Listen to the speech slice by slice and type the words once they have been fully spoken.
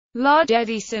Large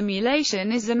eddy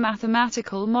simulation is a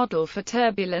mathematical model for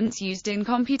turbulence used in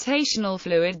computational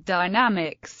fluid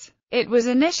dynamics. It was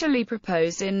initially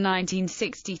proposed in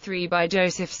 1963 by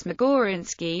Joseph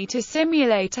Smagorinsky to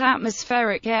simulate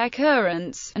atmospheric air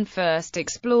currents, and first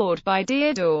explored by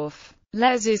Deardorff.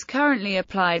 LES is currently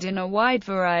applied in a wide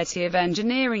variety of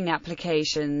engineering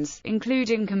applications,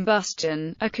 including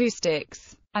combustion,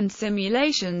 acoustics, and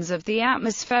simulations of the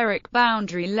atmospheric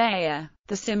boundary layer.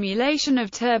 The simulation of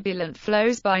turbulent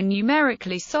flows by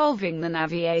numerically solving the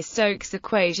Navier-Stokes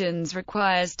equations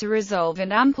requires to resolve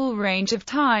an ample range of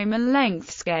time and length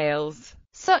scales.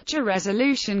 Such a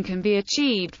resolution can be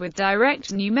achieved with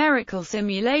direct numerical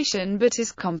simulation but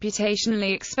is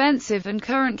computationally expensive and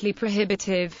currently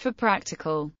prohibitive for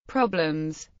practical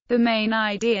problems. The main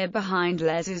idea behind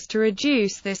LES is to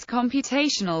reduce this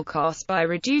computational cost by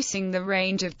reducing the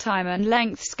range of time and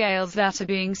length scales that are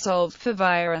being solved for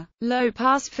via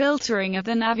low-pass filtering of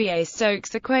the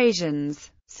Navier-Stokes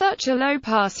equations. Such a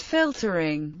low-pass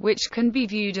filtering, which can be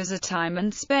viewed as a time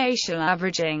and spatial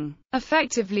averaging,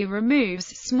 effectively removes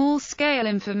small-scale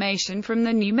information from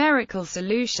the numerical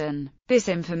solution. This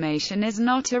information is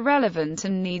not irrelevant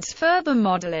and needs further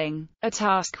modeling, a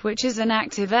task which is an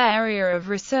active area of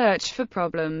research for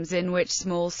problems in which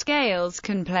small scales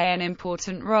can play an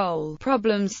important role.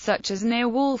 Problems such as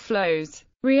near-wall flows,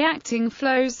 reacting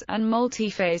flows, and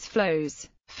multiphase flows.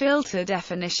 Filter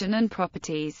definition and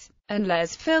properties. And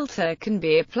LES filter can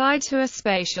be applied to a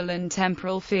spatial and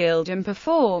temporal field and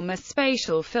perform a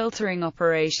spatial filtering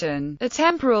operation, a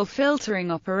temporal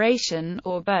filtering operation,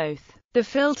 or both. The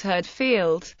filtered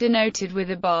field, denoted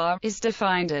with a bar, is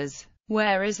defined as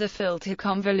where is the filter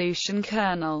convolution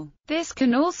kernel. This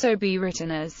can also be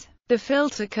written as the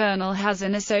filter kernel has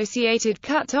an associated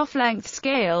cutoff length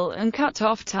scale and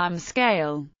cutoff time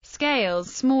scale.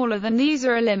 Scales smaller than these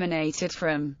are eliminated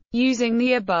from. Using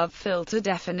the above filter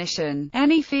definition,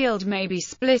 any field may be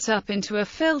split up into a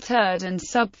filtered and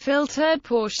subfiltered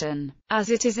portion, as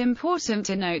it is important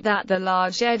to note that the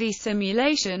large eddy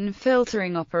simulation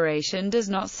filtering operation does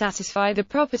not satisfy the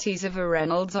properties of a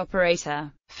Reynolds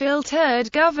operator.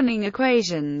 Filtered governing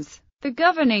equations. The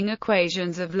governing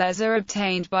equations of LES are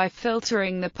obtained by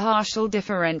filtering the partial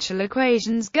differential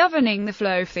equations governing the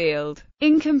flow field.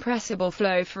 Incompressible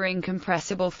flow for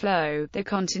incompressible flow, the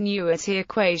continuity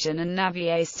equation and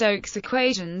Navier-Stokes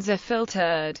equations are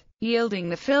filtered, yielding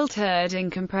the filtered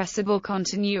incompressible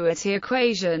continuity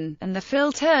equation, and the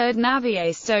filtered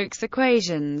Navier-Stokes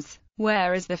equations.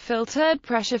 Where is the filtered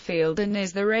pressure field and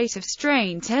is the rate of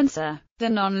strain tensor? The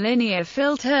nonlinear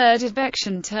filtered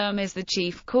advection term is the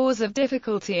chief cause of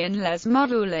difficulty in LES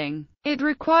modeling. It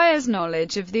requires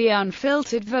knowledge of the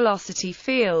unfiltered velocity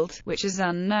field, which is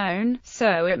unknown,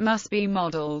 so it must be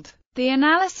modeled. The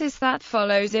analysis that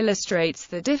follows illustrates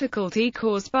the difficulty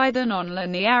caused by the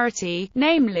nonlinearity,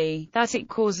 namely, that it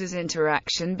causes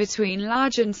interaction between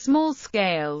large and small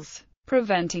scales,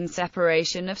 preventing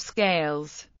separation of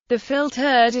scales. The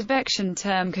filtered advection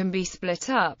term can be split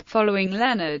up, following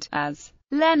Leonard, as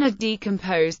Leonard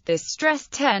decomposed this stress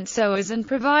tensors and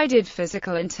provided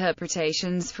physical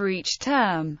interpretations for each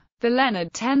term. The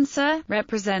Leonard tensor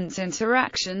represents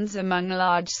interactions among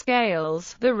large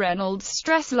scales, the Reynolds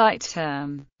stress light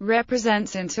term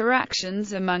represents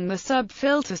interactions among the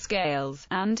subfilter scales,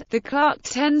 and the Clark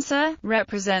tensor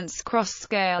represents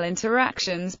cross-scale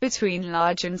interactions between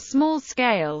large and small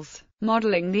scales.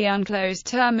 Modeling the unclosed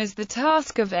term is the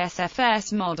task of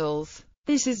SFS models.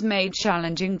 This is made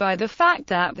challenging by the fact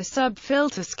that the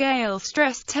subfilter scale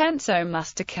stress tensor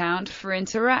must account for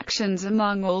interactions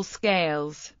among all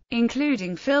scales,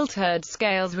 including filtered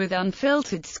scales with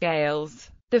unfiltered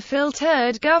scales. The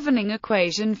filtered governing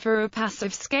equation for a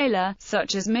passive scalar,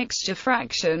 such as mixture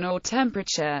fraction or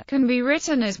temperature, can be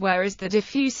written as where is the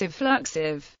diffusive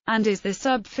fluxive, and is the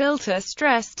subfilter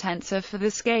stress tensor for the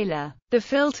scalar. The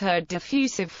filtered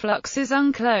diffusive flux is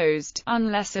unclosed,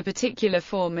 unless a particular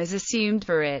form is assumed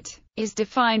for it, is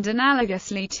defined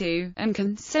analogously to, and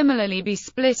can similarly be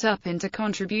split up into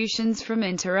contributions from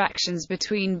interactions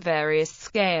between various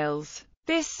scales.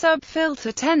 This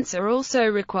subfilter tensor also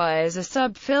requires a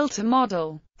subfilter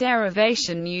model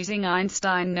derivation using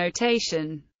Einstein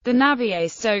notation. The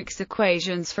Navier-Stokes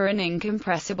equations for an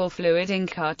incompressible fluid in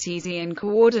Cartesian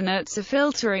coordinates are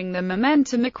filtering the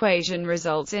momentum equation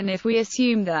results in if we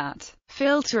assume that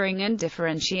filtering and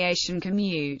differentiation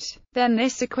commute. Then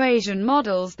this equation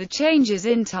models the changes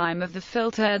in time of the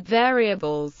filtered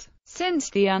variables. Since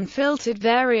the unfiltered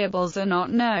variables are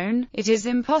not known, it is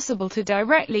impossible to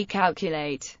directly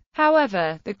calculate.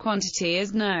 However, the quantity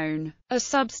is known. A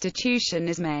substitution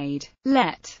is made.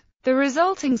 Let the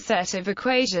resulting set of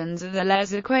equations are the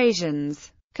LES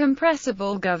equations.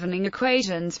 Compressible governing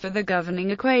equations. For the governing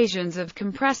equations of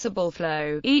compressible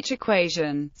flow, each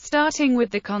equation, starting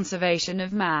with the conservation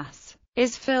of mass,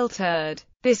 is filtered.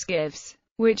 This gives,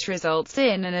 which results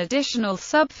in an additional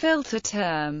subfilter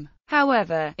term.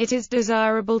 However, it is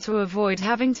desirable to avoid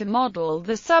having to model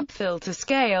the subfilter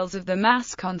scales of the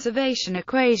mass conservation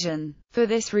equation. For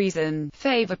this reason,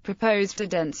 Favor proposed a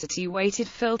density-weighted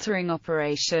filtering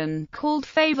operation, called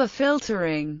favor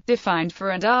filtering, defined for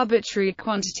an arbitrary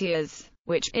quantity as,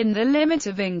 which, in the limit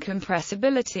of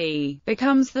incompressibility,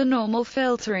 becomes the normal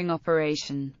filtering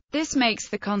operation. This makes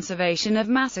the conservation of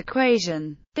mass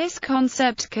equation. This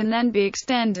concept can then be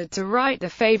extended to write the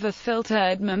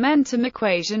favor-filtered momentum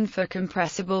equation for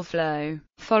compressible flow,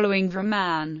 following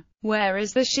Riemann,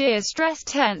 whereas the shear stress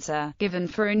tensor, given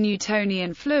for a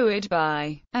Newtonian fluid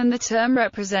by, and the term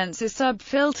represents a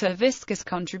subfilter viscous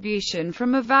contribution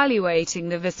from evaluating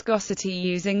the viscosity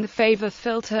using the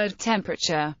favor-filtered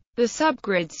temperature. The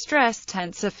subgrid stress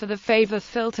tensor for the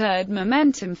favor-filtered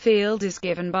momentum field is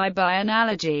given by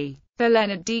analogy. The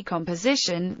Leonard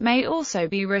decomposition may also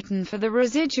be written for the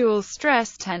residual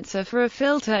stress tensor for a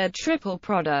filtered triple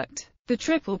product. The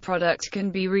triple product can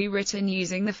be rewritten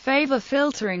using the favor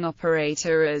filtering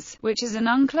operator as, which is an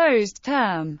unclosed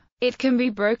term. It can be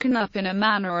broken up in a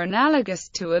manner analogous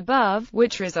to above,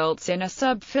 which results in a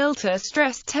subfilter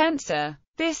stress tensor.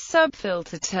 This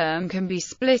subfilter term can be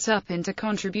split up into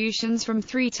contributions from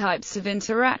three types of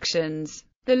interactions.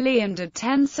 The Leonard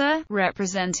tensor,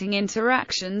 representing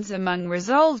interactions among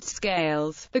resolved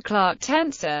scales, the Clark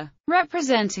tensor,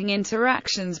 representing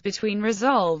interactions between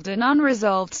resolved and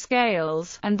unresolved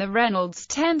scales, and the Reynolds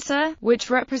tensor, which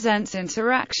represents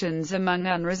interactions among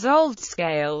unresolved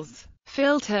scales.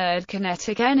 Filtered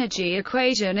kinetic energy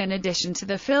equation. In addition to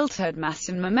the filtered mass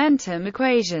and momentum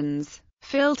equations,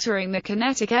 filtering the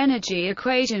kinetic energy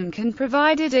equation can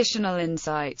provide additional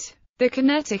insight. The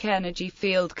kinetic energy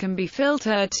field can be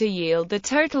filtered to yield the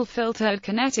total filtered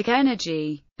kinetic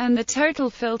energy, and the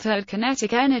total filtered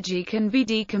kinetic energy can be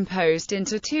decomposed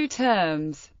into two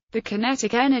terms: the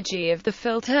kinetic energy of the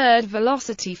filtered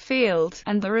velocity field,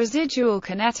 and the residual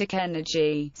kinetic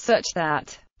energy, such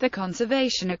that the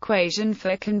conservation equation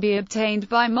for can be obtained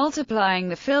by multiplying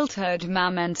the filtered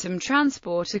momentum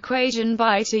transport equation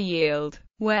by to yield,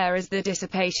 whereas the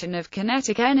dissipation of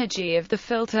kinetic energy of the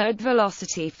filtered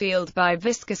velocity field by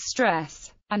viscous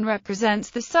stress, and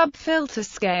represents the subfilter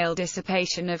scale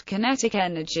dissipation of kinetic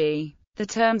energy. The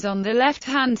terms on the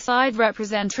left-hand side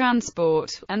represent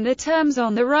transport, and the terms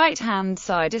on the right-hand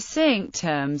side are sink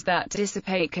terms that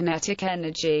dissipate kinetic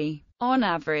energy. On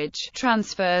average,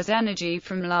 transfers energy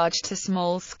from large to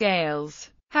small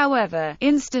scales. However,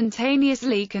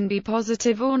 instantaneously can be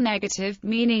positive or negative,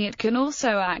 meaning it can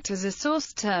also act as a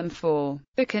source term for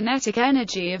the kinetic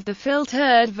energy of the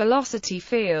filtered velocity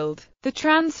field. The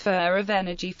transfer of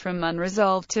energy from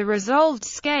unresolved to resolved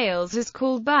scales is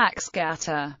called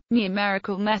backscatter.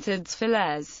 Numerical methods for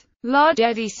LES. Large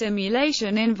eddy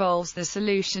simulation involves the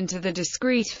solution to the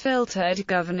discrete filtered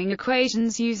governing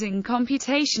equations using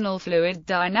computational fluid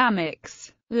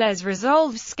dynamics. LES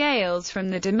resolves scales from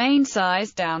the domain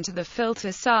size down to the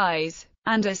filter size,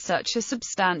 and as such a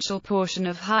substantial portion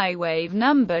of high wave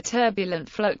number turbulent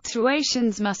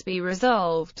fluctuations must be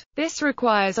resolved. This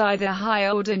requires either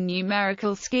high-order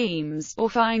numerical schemes, or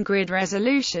fine grid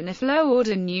resolution if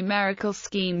low-order numerical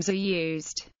schemes are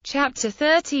used. Chapter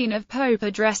 13 of Pope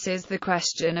addresses the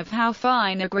question of how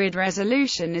fine a grid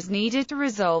resolution is needed to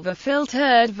resolve a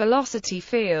filtered velocity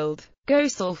field.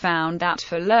 Gosel found that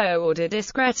for low-order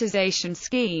discretization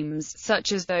schemes,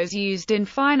 such as those used in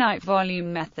finite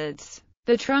volume methods,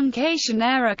 the truncation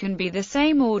error can be the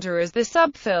same order as the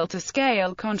subfilter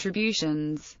scale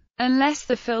contributions, unless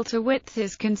the filter width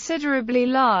is considerably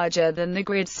larger than the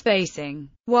grid spacing.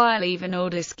 While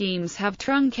even-order schemes have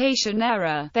truncation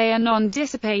error, they are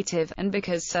non-dissipative, and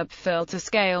because subfilter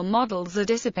scale models are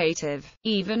dissipative,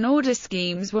 even-order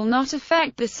schemes will not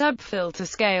affect the subfilter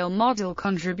scale model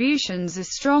contributions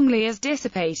as strongly as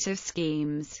dissipative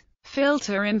schemes.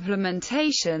 Filter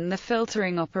implementation. The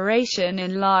filtering operation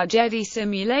in large eddy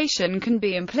simulation can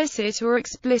be implicit or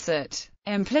explicit.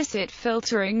 Implicit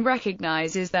filtering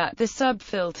recognizes that the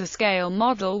subfilter scale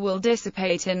model will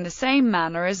dissipate in the same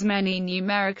manner as many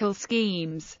numerical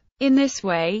schemes. In this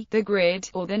way, the grid,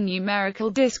 or the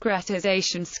numerical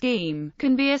discretization scheme,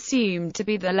 can be assumed to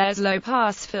be the LES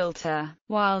low-pass filter.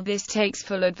 While this takes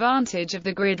full advantage of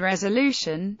the grid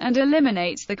resolution, and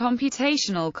eliminates the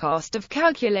computational cost of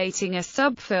calculating a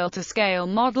subfilter scale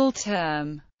model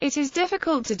term, it is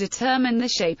difficult to determine the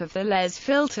shape of the LES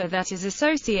filter that is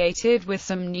associated with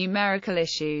some numerical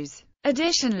issues.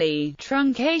 Additionally,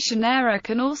 truncation error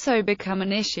can also become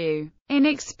an issue in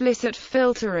explicit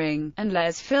filtering,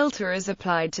 unless filter is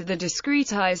applied to the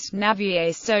discretized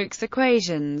Navier-Stokes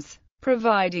equations,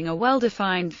 providing a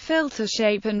well-defined filter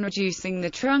shape and reducing the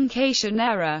truncation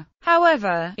error.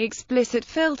 However, explicit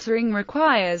filtering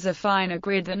requires a finer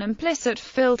grid than implicit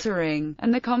filtering,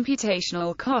 and the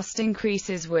computational cost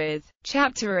increases with.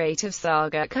 Chapter 8 of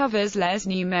Saga covers Les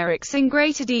numerics in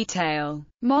greater detail.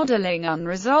 Modeling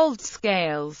unresolved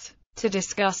scales. To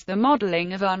discuss the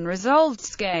modeling of unresolved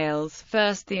scales,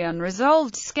 first the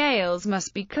unresolved scales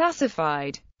must be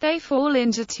classified. They fall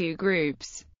into two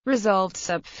groups: resolved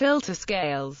subfilter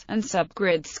scales, and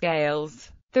subgrid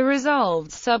scales. The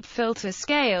resolved subfilter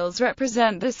scales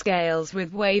represent the scales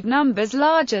with wave numbers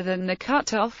larger than the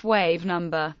cutoff wave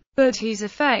number, but whose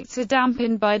effects are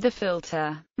dampened by the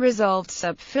filter. Resolved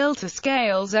subfilter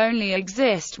scales only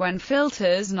exist when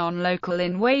filters non-local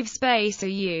in wave space are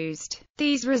used.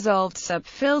 These resolved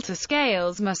subfilter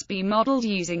scales must be modeled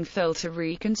using filter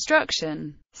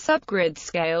reconstruction. Subgrid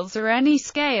scales are any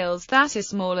scales that are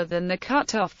smaller than the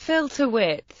cutoff filter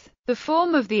width. The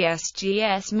form of the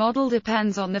SGS model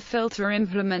depends on the filter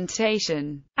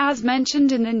implementation. As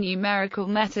mentioned in the numerical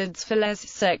methods for Les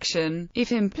section,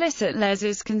 if implicit Les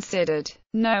is considered,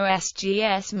 no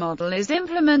SGS model is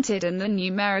implemented and the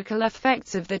numerical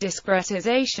effects of the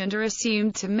discretization are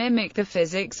assumed to mimic the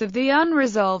physics of the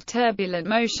unresolved turbulent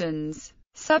motions.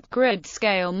 Subgrid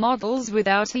scale models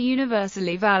without a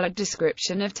universally valid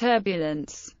description of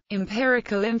turbulence.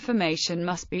 Empirical information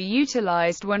must be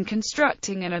utilized when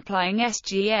constructing and applying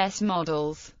SGS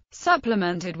models,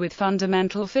 supplemented with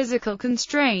fundamental physical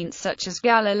constraints such as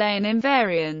Galilean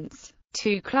invariance.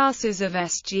 Two classes of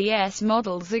SGS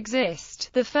models exist.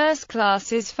 The first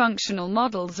class is functional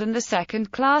models and the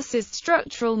second class is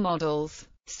structural models.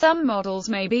 Some models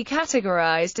may be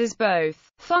categorized as both.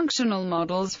 Functional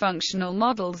models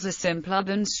are simpler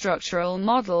than structural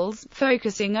models,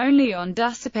 focusing only on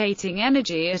dissipating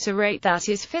energy at a rate that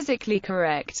is physically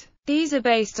correct. These are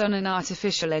based on an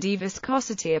artificial eddy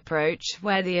viscosity approach,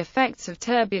 where the effects of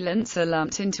turbulence are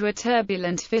lumped into a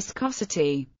turbulent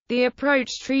viscosity. The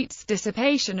approach treats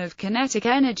dissipation of kinetic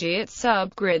energy at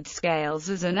subgrid scales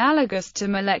as analogous to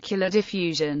molecular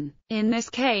diffusion. In this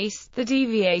case, the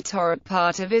deviatoric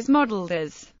part of is modeled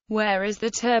as, whereas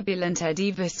the turbulent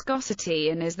eddy viscosity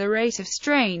and is the rate of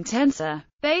strain tensor.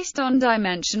 Based on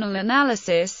dimensional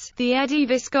analysis, the eddy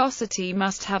viscosity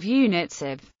must have units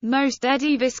of. Most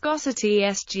eddy viscosity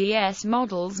SGS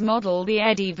models model the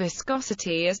eddy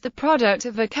viscosity as the product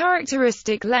of a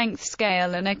characteristic length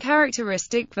scale and a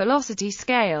characteristic velocity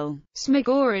scale.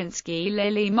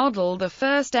 Smagorinsky-Lilly model. The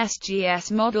first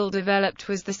SGS model developed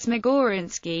was the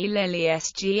Smagorinsky-Lilly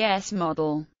SGS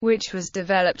model, which was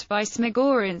developed by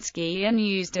Smagorinsky and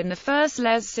used in the first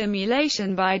Les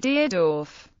simulation by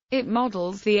Deardorff. It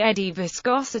models the eddy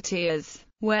viscosity as,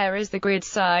 whereas the grid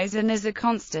size and is a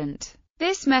constant.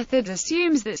 This method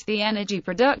assumes that the energy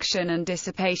production and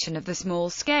dissipation of the small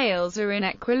scales are in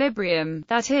equilibrium,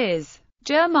 that is,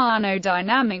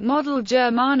 Germano-dynamic model.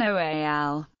 Germano et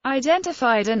al.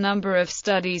 Identified a number of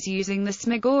studies using the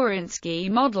Smagorinsky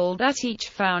model that each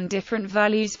found different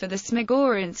values for the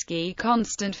Smagorinsky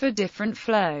constant for different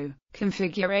flow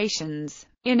configurations.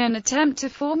 In an attempt to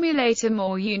formulate a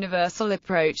more universal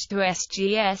approach to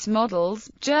SGS models,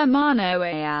 Germano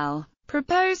et al.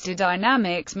 Proposed a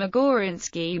dynamic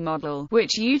Smagorinsky model,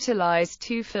 which utilized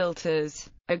two filters,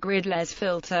 a grid Les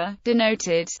filter,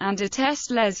 denoted, and a test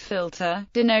Les filter,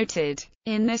 denoted.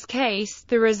 In this case,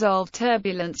 the resolved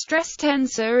turbulent stress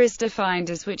tensor is defined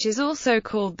as, which is also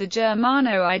called the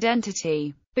Germano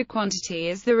identity. The quantity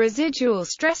is the residual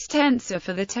stress tensor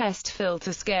for the test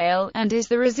filter scale, and is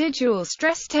the residual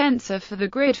stress tensor for the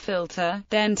grid filter,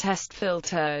 then test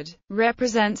filtered.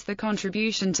 Represents the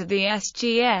contribution to the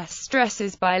SGS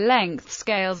stresses by length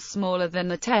scales smaller than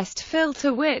the test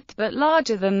filter width but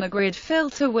larger than the grid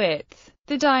filter width.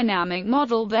 The dynamic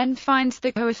model then finds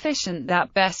the coefficient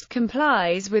that best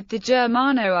complies with the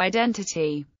Germano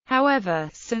identity. However,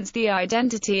 since the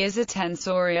identity is a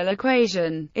tensorial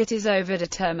equation, it is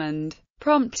overdetermined,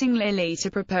 prompting Lilly to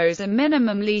propose a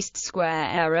minimum least square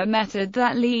error method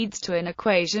that leads to an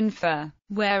equation for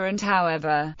where and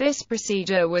however. This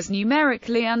procedure was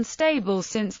numerically unstable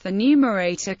since the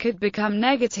numerator could become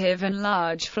negative and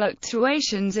large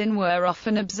fluctuations in were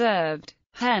often observed.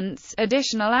 Hence,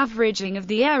 additional averaging of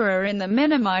the error in the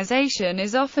minimization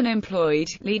is often employed,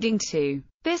 leading to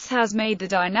This has made the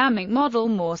dynamic model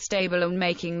more stable and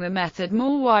making the method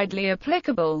more widely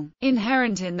applicable.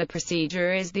 Inherent in the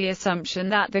procedure is the assumption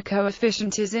that the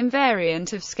coefficient is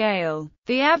invariant of scale.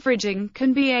 The averaging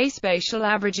can be aspatial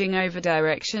averaging over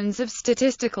directions of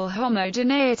statistical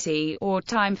homogeneity, or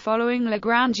time following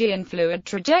Lagrangian fluid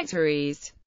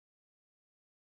trajectories.